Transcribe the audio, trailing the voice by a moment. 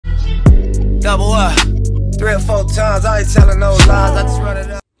double up. 3 or 4 times, I ain't telling no lies, I just run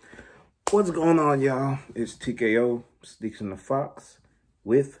it up. What's going on, y'all? It's TKO, Sneaks and the Fox,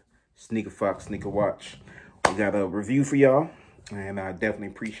 with Sneaker Fox Sneaker Watch. We got a review for y'all, and I definitely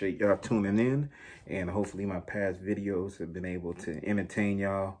appreciate y'all tuning in. And hopefully my past videos have been able to entertain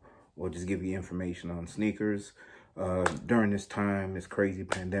y'all or just give you information on sneakers during this time, this crazy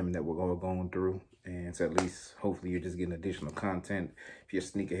pandemic that we're all going through. And so at least, hopefully, you're just getting additional content. If you're a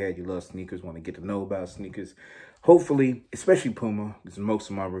sneakerhead, you love sneakers, want to get to know about sneakers. Hopefully, especially Puma, because most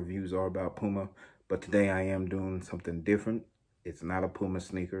of my reviews are about Puma. But today I am doing something different. It's not a Puma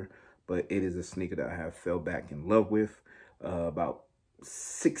sneaker, but it is a sneaker that I have fell back in love with. About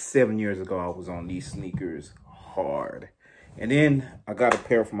 6-7 years ago, I was on these sneakers hard. And then I got a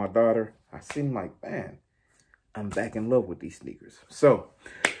pair for my daughter. I seemed like, man, I'm back in love with these sneakers. So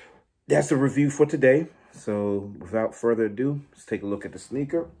that's the review for today. So without further ado, let's take a look at the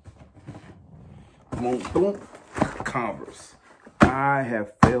sneaker. Boom, boom. Converse. I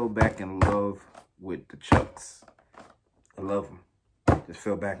have fell back in love with the Chucks. I love them. Just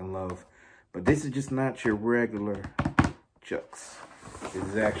fell back in love. But this is just not your regular Chucks. This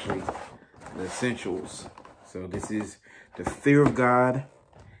is actually the Essentials. So this is the Fear of God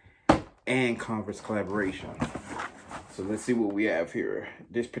and Converse collaboration. So let's see what we have here.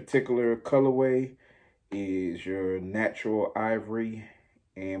 This particular colorway is your natural ivory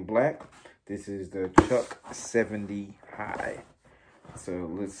and black. This is the Chuck 70 High. So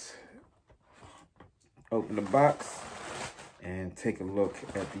let's open the box and take a look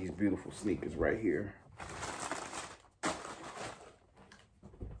at these beautiful sneakers right here.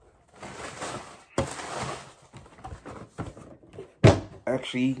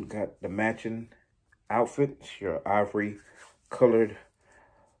 Actually, got the matching outfit. It's your ivory colored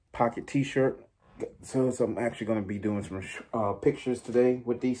pocket t-shirt. So I'm actually going to be doing some pictures today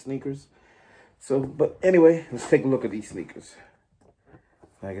with these sneakers. So, but anyway, let's take a look at these sneakers.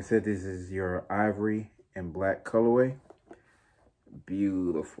 Like I said, this is your ivory and black colorway.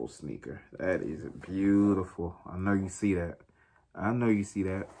 Beautiful sneaker. That is beautiful. I know you see that. I know you see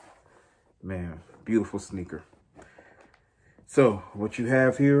that. Man, beautiful sneaker. So what you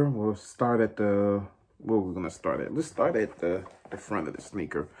have here, we'll start at the, where we're going to start at. Let's start at the front of the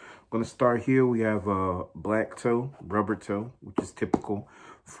sneaker. We're going to start here. We have a black toe, rubber toe, which is typical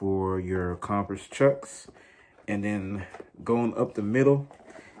for your Converse Chucks. And then going up the middle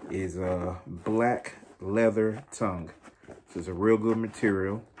is a black leather tongue. So it's a real good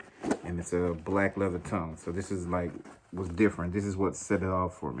material, and it's a black leather tongue. So this is like what's different. This is what set it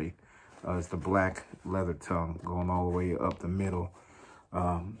off for me. It's the black leather tongue going all the way up the middle.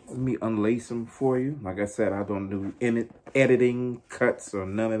 Let me unlace them for you. Like I said, I don't do any editing, cuts, or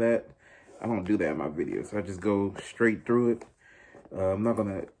none of that. I don't do that in my videos. I just go straight through it. I'm not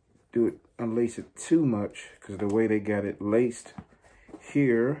gonna do it, unlace it too much, because the way they got it laced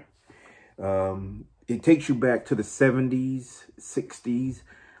here, it takes you back to the 70s, 60s,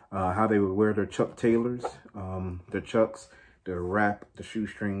 how they would wear their Chuck Taylors, their Chucks, to wrap the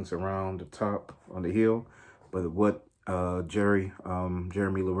shoestrings around the top on the heel. But what Jeremy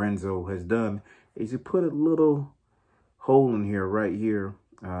Lorenzo has done is he put a little hole in here, right here,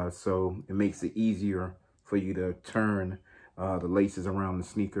 so it makes it easier for you to turn the laces around the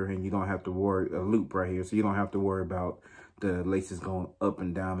sneaker, and you don't have to worry, a loop right here, so you don't have to worry about the laces going up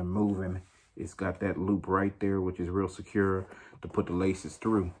and down and moving. It's got that loop right there, which is real secure to put the laces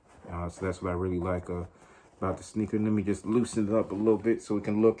through. So that's what I really like about the sneaker. Let me just loosen it up a little bit so we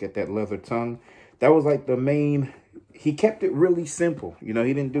can look at that leather tongue. That was like the main, he kept it really simple. You know,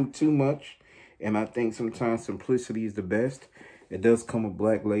 he didn't do too much. And I think sometimes simplicity is the best. It does come with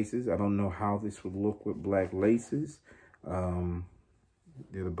black laces. I don't know how this would look with black laces.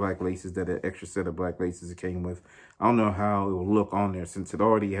 They're the black laces, that an extra set of black laces it came with. I don't know how it will look on there since it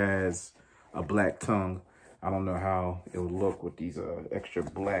already has a black tongue. I don't know how it would look with these extra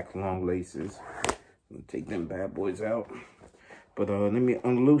black long laces. I'm gonna take them bad boys out. But let me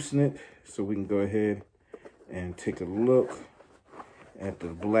unloosen it so we can go ahead and take a look at the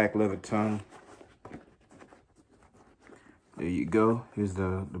black leather tongue. There you go. Here's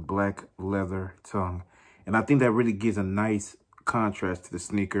the black leather tongue. And I think that really gives a nice contrast to the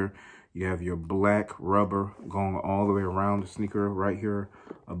sneaker. You have your black rubber going all the way around the sneaker right here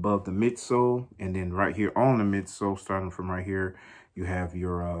above the midsole. And then right here on the midsole, starting from right here, you have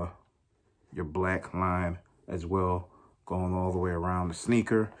your black line as well going all the way around the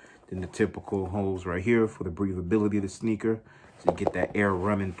sneaker. Then the typical holes right here for the breathability of the sneaker. So you get that air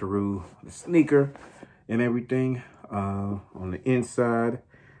running through the sneaker and everything. On the inside,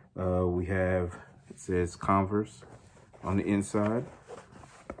 we have, it says Converse on the inside.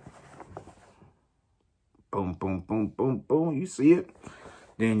 Boom, boom, boom, boom, boom. You see it.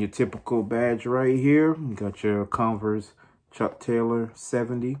 Then your typical badge right here. You got your Converse Chuck Taylor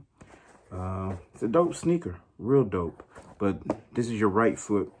 70. It's a dope sneaker, real dope. But this is your right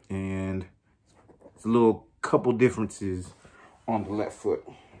foot, and it's a little couple differences on the left foot.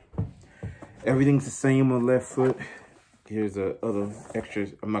 Everything's the same on the left foot. Here's other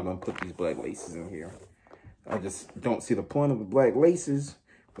extras. I'm not gonna put these black laces in here. I just don't see the point of the black laces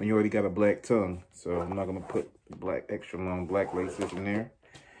when you already got a black tongue. So I'm not gonna put black extra long black laces in there.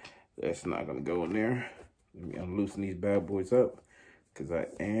 That's not gonna go in there. Let me unloosen these bad boys up, because I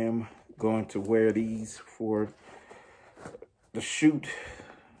am going to wear these for the shoot.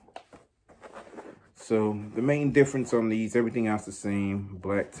 So the main difference on these, everything else the same.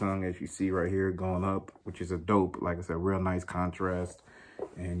 Black tongue, as you see right here, going up, which is a dope, like I said, real nice contrast.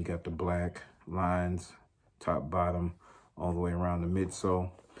 And you got the black lines, top, bottom, all the way around the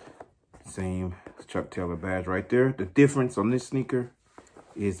midsole. Same Chuck Taylor badge right there. The difference on this sneaker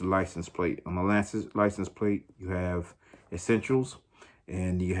is the license plate. On the license plate, you have Essentials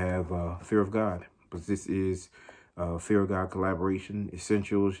and you have Fear of God. But this is Fear of God collaboration.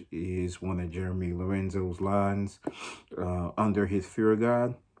 Essentials is one of Jeremy Lorenzo's lines under his Fear of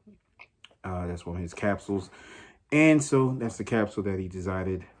God. That's one of his capsules. And so that's the capsule that he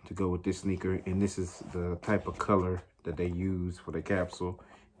decided to go with this sneaker. And this is the type of color that they use for the capsule.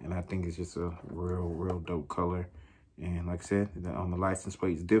 And I think it's just a real dope color. And like I said, on the license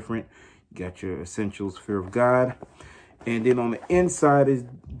plate is different. You got your Essentials, Fear of God. And then on the inside is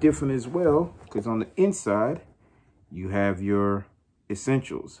different as well, because on the inside, you have your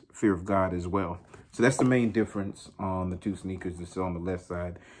Essentials, Fear of God as well. So that's the main difference on the two sneakers. This on the left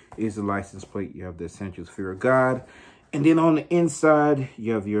side is the license plate. You have the Essentials, Fear of God. And then on the inside,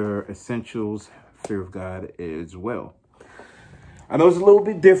 you have your Essentials, Fear of God as well. I know it's a little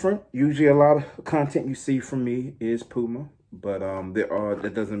bit different. Usually a lot of content you see from me is Puma, but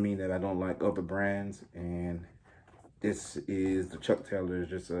that doesn't mean that I don't like other brands. And this is the Chuck Taylor, is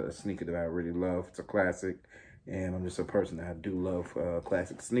just a sneaker that I really love. It's a classic, and I'm just a person that I do love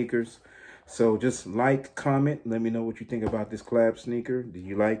classic sneakers. So just like, comment, let me know what you think about this collab sneaker. Do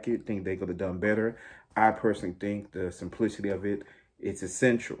you like it? Think they could have done better? I personally think the simplicity of it, it's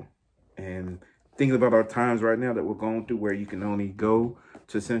essential. And thinking about our times right now that we're going through, where you can only go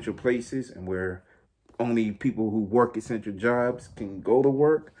to essential places and where only people who work essential jobs can go to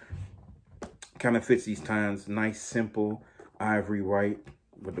work, kind of fits these times. Nice, simple, ivory white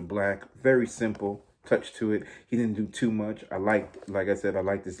with the black. Very simple touch to it. He didn't do too much. like I said, I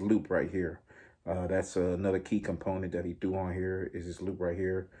like this loop right here. That's another key component that he threw on here, is this loop right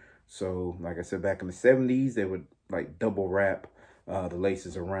here. So like I said, back in the 70s, they would like double wrap the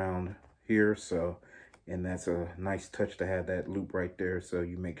laces around here. So, and that's a nice touch to have that loop right there, so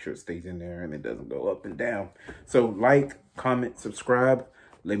you make sure it stays in there and it doesn't go up and down. So like, comment, subscribe.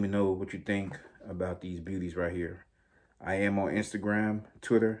 Let me know what you think about these beauties right here. I am on Instagram,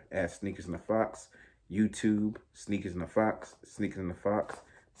 Twitter at Sneakers in the Fox, YouTube Sneakers in the Fox, Sneakers in the Fox,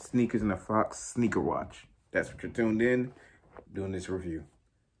 Sneakers in the Fox Sneaker Watch. That's what you're tuned in, doing this review.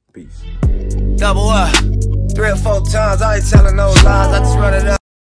 Peace. Double up 3 or 4 times. I ain't telling no lies. I just run it up.